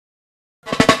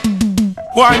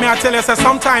Boy, me I tell you, say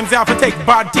sometimes you have to take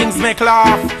bad things make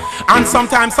laugh, and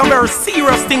sometimes some very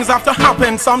serious things have to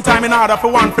happen sometime in order for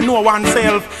one to know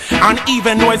oneself and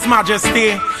even know His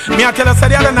Majesty. Me I tell you, say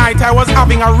the other night I was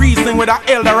having a reasoning with an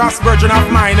elder Ras virgin of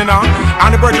mine, you know,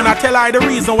 and the virgin I tell her the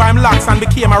reason why I'm lax and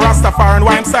became a Rastafari and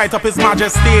why I'm sight up His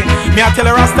Majesty. Me I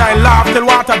tell her Rasta I laugh till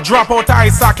water drop out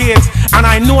eye socket, and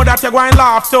I know that you're going to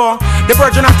laugh too. The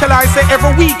virgin I tell her, I say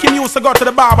every week him used to go to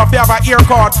the barber to have a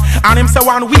haircut, and him say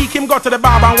one week him go to the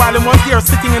barber, and while him was there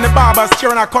sitting in the barber's chair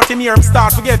and I cut him here, him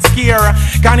start to get scared.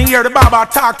 Can he hear the barber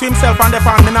talk to himself and the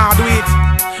fan, me nah do it.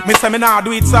 Me say me nah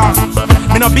do it, sir.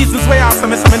 Me no business way out, so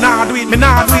me say me nah do it,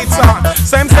 sir.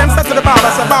 So him say to the barber,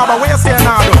 say barber, where you say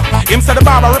nah do? Him say the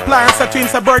barber reply and say to him,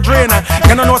 say virgin,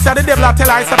 you know say the devil I tell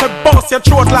I say to bust your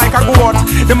throat like a goat.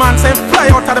 The man say fly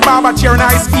out of the barber chair in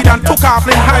high speed and took off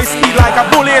in high speed like a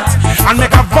bullet, and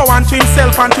make a vow unto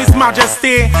himself and to His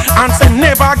Majesty, and say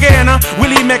never again will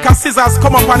he make a scissors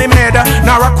come up on him head,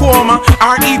 nor a comb,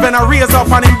 or even a razor up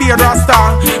on him beard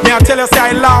rasta. Me I tell you say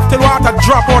I laugh till water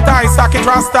drop out eye socket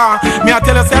rasta. Me I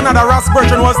tell you say another Ras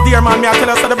virgin was there, man. Me I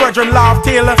tell you say the virgin laugh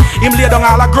till him lay down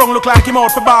all a ground look like him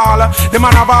out for ball. The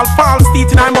man have all false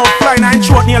teeth in him mouth flying and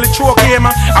throat nearly choke him.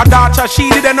 A daughter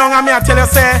she didn't know, and me I tell you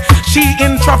say she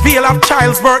in travail of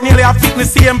child's birth nearly a fit in the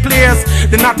same place.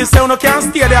 The naughty say no can't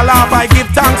stay there laugh. I give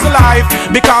thanks to life,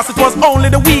 because it was only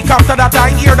the week after that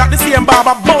I hear that the same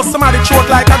barber bust somebody throat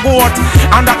like a goat,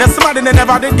 and that the somebody they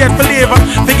never did get to live.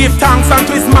 They give thanks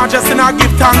unto His Majesty and I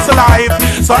give thanks to life.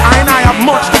 So I have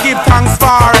much to give thanks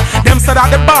for. Them said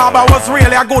that the barber was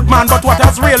really a good man, but what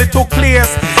has really took place?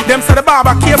 Them said the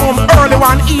barber came home early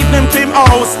one evening to him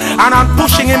house, and on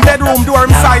pushing him bedroom door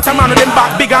him sight a man with him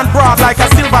back big and broad like a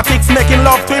silver ticks making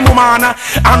love to him woman,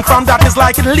 and from that is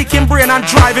like it lick him brain and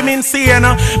drive him insane.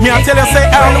 Me I tell you say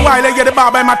early while you get the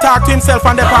barber him a talk to himself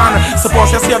and the pan. Suppose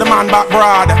you see the man back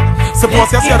broad. Suppose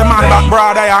you see the man back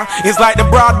broad, yeah. It's like the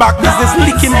broad back business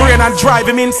licking brain and drive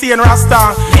him insane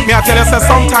rasta. Me I tell you say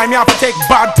sometimes you have to take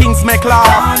bad things make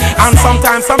laugh, and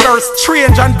sometimes some very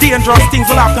strange and dangerous things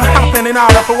will have to happen in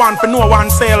order for one to know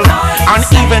oneself and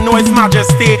even know His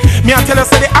Majesty. Me I tell you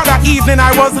say the other evening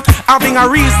I was having a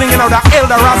reasoning, you know, the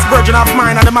elder Ras virgin of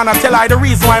mine, and the man I tell I the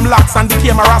reason why I'm lax and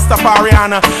became a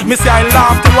Rastafarian. Me say I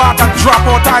laugh till water drop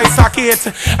out eye socket,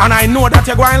 and I know that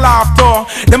you're going to laugh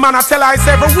too. The man I tell I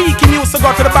say every week him used to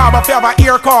go to the barber to have a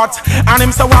haircut, and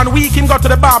him say one week him go to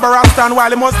the barber Rasta, and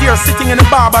while him was there sitting in the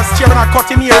barber's chair and I cut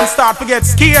him here and start to get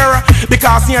scared,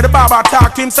 because near the barber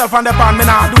talk to himself and the pan, me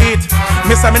nah do it.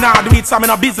 Me say me nah do it, so me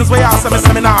no business way out, so me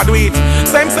say me nah do it.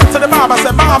 So him said to the barber,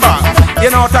 say barber, you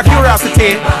know, out of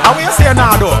curiosity, how will you say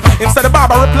nah do? Him said the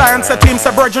barber reply and said to him,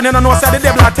 say virgin, you know, say the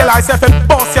devil I tell I say if him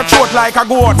bust your throat like a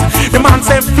goat. The man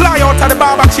say fly out of the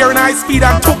barber chair in high speed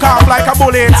and took off like a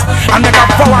bullet, and make a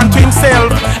vow unto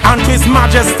himself and to His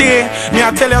Majesty. Me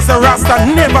I tell you say Rasta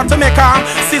never to make a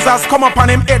scissors come up on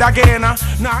him head again,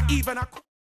 not even a